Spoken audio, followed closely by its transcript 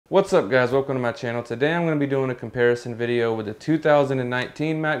What's up guys, welcome to my channel. Today I'm going to be doing a comparison video with the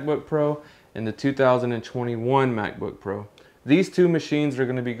 2019 MacBook Pro and the 2021 MacBook Pro. These two machines are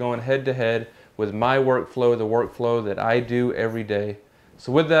going to be going head to head with my workflow, the workflow that I do every day.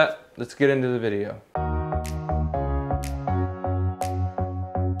 So with that, let's get into the video.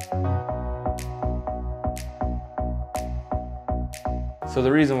 So the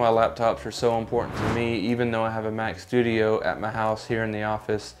reason why laptops are so important to me, even though I have a Mac Studio at my house here in the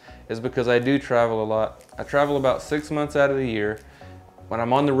office, is because I do travel a lot. I travel about 6 months out of the year. When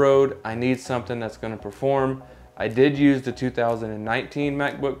I'm on the road, I need something that's going to perform. I did use the 2019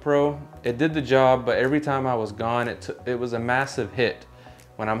 MacBook Pro. It did the job, but every time I was gone, it was a massive hit.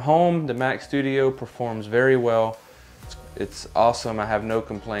 When I'm home, the Mac Studio performs very well. It's awesome. I have no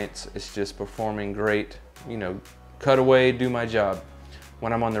complaints. It's just performing great. You know, cut away, do my job.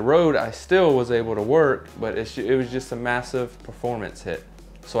 When I'm on the road, I still was able to work, but it was just a massive performance hit.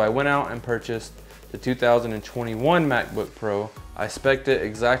 So I went out and purchased the 2021 MacBook Pro. I spec'd it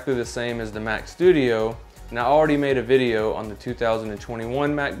exactly the same as the Mac Studio, and I already made a video on the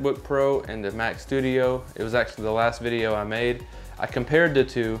 2021 MacBook Pro and the Mac Studio. It was actually the last video I made. I compared the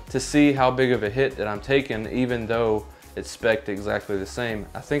two to see how big of a hit that I'm taking, even though it's spec'd exactly the same.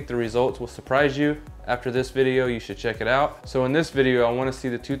 I think the results will surprise you. After this video, you should check it out. So in this video, I want to see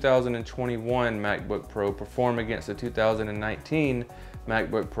the 2021 MacBook Pro perform against the 2019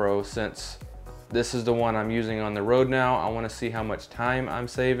 MacBook Pro. Since this is the one I'm using on the road now, I want to see how much time I'm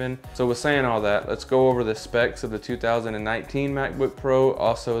saving. So with saying all that, let's go over the specs of the 2019 MacBook Pro,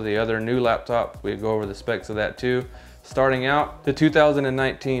 also the other new laptop. We'll go over the specs of that too. Starting out, the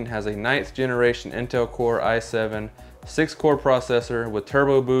 2019 has a 9th generation Intel Core i7 6-core processor with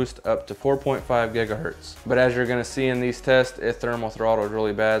turbo boost up to 4.5 gigahertz. But as you're gonna see in these tests, it thermal throttled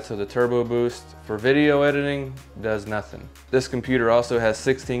really bad, so the turbo boost for video editing does nothing. This computer also has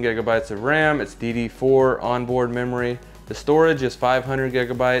 16 gigabytes of RAM, it's DD4 onboard memory. The storage is 500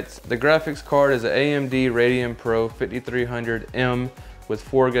 gigabytes. The graphics card is an AMD Radeon Pro 5300M with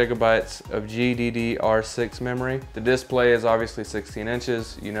 4 gigabytes of GDDR6 memory. The display is obviously 16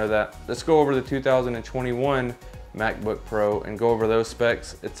 inches, you know that. Let's go over the 2021 MacBook Pro and go over those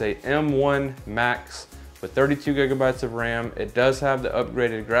specs. It's a M1 Max with 32 gigabytes of RAM. It does have the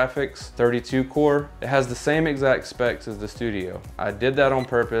upgraded graphics, 32 core. It has the same exact specs as the Studio. I did that on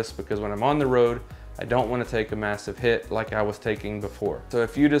purpose because when I'm on the road, I don't want to take a massive hit like I was taking before. So a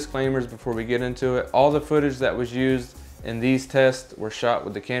few disclaimers before we get into it. All the footage that was used in these tests were shot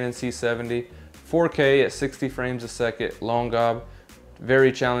with the Canon C70, 4K at 60 frames a second, long gob,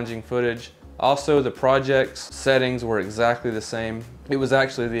 very challenging footage. Also, the project's settings were exactly the same. It was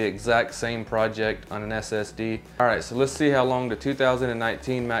actually the exact same project on an SSD. All right, so let's see how long the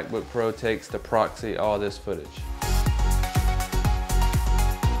 2019 MacBook Pro takes to proxy all this footage.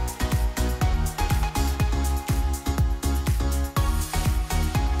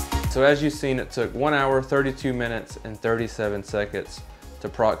 So as you've seen, it took 1 hour, 32 minutes, and 37 seconds to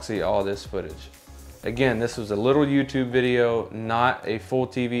proxy all this footage. Again, this was a little YouTube video, not a full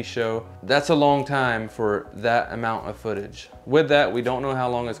TV show. That's a long time for that amount of footage. With that, we don't know how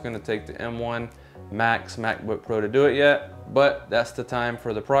long it's going to take the M1 Max MacBook Pro to do it yet, but that's the time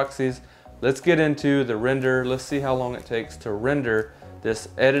for the proxies. Let's get into the render. Let's see how long it takes to render this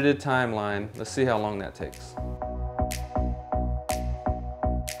edited timeline. Let's see how long that takes.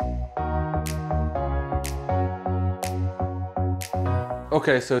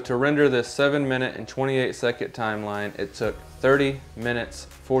 Okay, so to render this 7-minute and 28-second timeline, it took 30 minutes,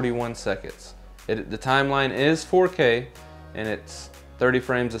 41 seconds. The timeline is 4K and it's 30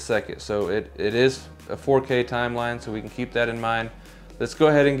 frames a second. So it is a 4K timeline, so we can keep that in mind. Let's go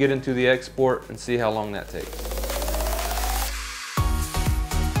ahead and get into the export and see how long that takes.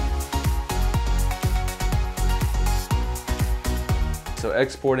 So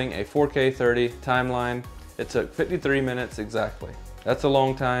exporting a 4K 30 timeline, it took 53 minutes exactly. That's a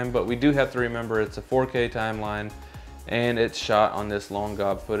long time, but we do have to remember it's a 4K timeline and it's shot on this long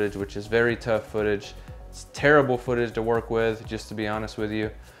gob footage, which is very tough footage. It's terrible footage to work with, just to be honest with you.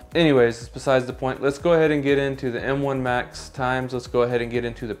 Anyways, it's besides the point. Let's go ahead and get into the M1 Max times. Let's go ahead and get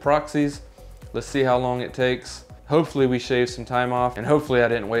into the proxies. Let's see how long it takes. Hopefully we shave some time off and hopefully I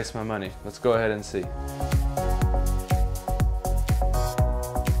didn't waste my money. Let's go ahead and see.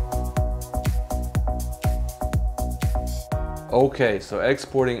 Okay, so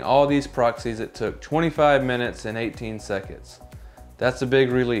exporting all these proxies, it took 25 minutes and 18 seconds. That's a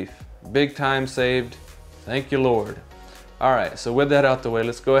big relief. Big time saved. Thank you, Lord. All right, so with that out the way,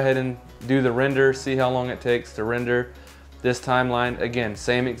 let's go ahead and do the render, see how long it takes to render this timeline. Again,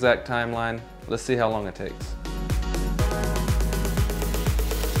 same exact timeline. Let's see how long it takes.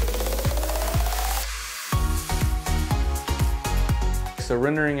 so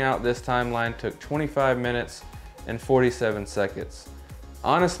rendering out this timeline took 25 minutes and 47 seconds.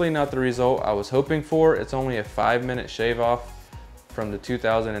 Honestly, not the result I was hoping for. It's only a 5-minute shave off from the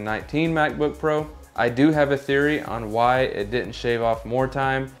 2019 MacBook Pro. I do have a theory on why it didn't shave off more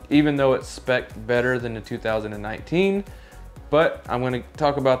time, even though it's spec'd better than the 2019, but I'm gonna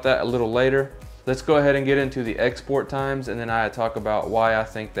talk about that a little later. Let's go ahead and get into the export times, and then I talk about why I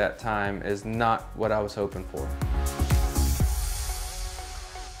think that time is not what I was hoping for.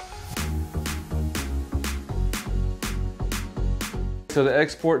 So the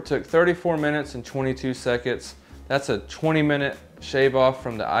export took 34 minutes and 22 seconds. That's a 20-minute shave off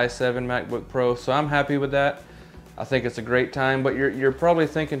from the i7 MacBook Pro, so I'm happy with that. I think it's a great time, but you're probably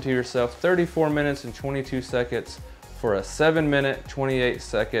thinking to yourself, 34 minutes and 22 seconds for a 7-minute,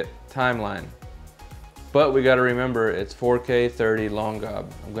 28-second timeline. But we gotta remember, it's 4K 30 long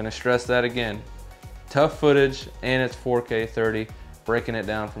gob. I'm gonna stress that again. Tough footage, and it's 4K 30, breaking it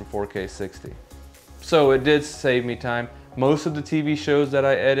down from 4K 60. So it did save me time. Most of the TV shows that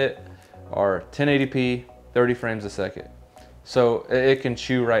I edit are 1080p, 30 frames a second. So it can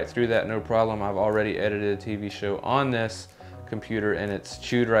chew right through that, no problem. I've already edited a TV show on this computer and it's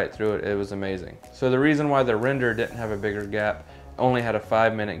chewed right through it. It was amazing. So the reason why the render didn't have a bigger gap, only had a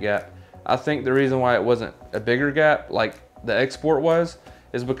 5-minute gap, I think the reason why it wasn't a bigger gap like the export was,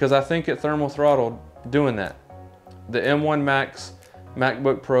 is because I think it thermal throttled doing that. The M1 Max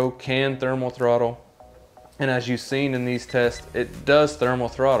MacBook Pro can thermal throttle. And as you've seen in these tests, it does thermal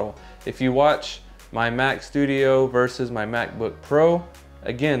throttle. If you watch my Mac Studio versus my MacBook Pro,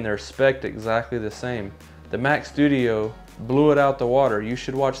 again, they're spec'd exactly the same. The Mac Studio blew it out the water. You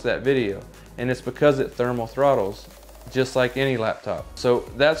should watch that video. And it's because it thermal throttles, just like any laptop. So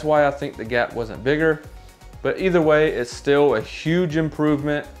that's why I think the gap wasn't bigger. But either way, it's still a huge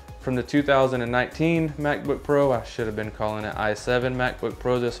improvement from the 2019 MacBook Pro. I should have been calling it i7 MacBook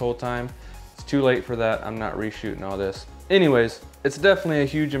Pro this whole time. It's too late for that. I'm not reshooting all this. Anyways, it's definitely a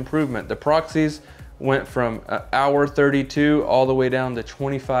huge improvement. The proxies went from an hour 32 all the way down to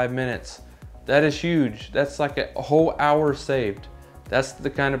 25 minutes. That is huge. That's like a whole hour saved. That's the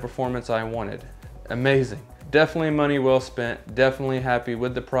kind of performance I wanted. Amazing. Definitely money well spent. Definitely happy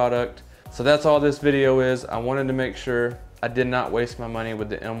with the product. So that's all this video is. I wanted to make sure I did not waste my money with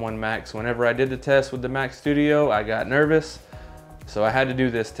the M1 Max. Whenever I did the test with the Mac Studio, I got nervous, so I had to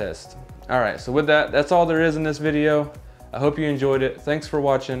do this test. All right, so with that, that's all there is in this video. I hope you enjoyed it. Thanks for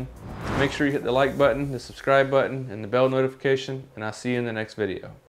watching. Make sure you hit the like button, the subscribe button, and the bell notification, and I'll see you in the next video.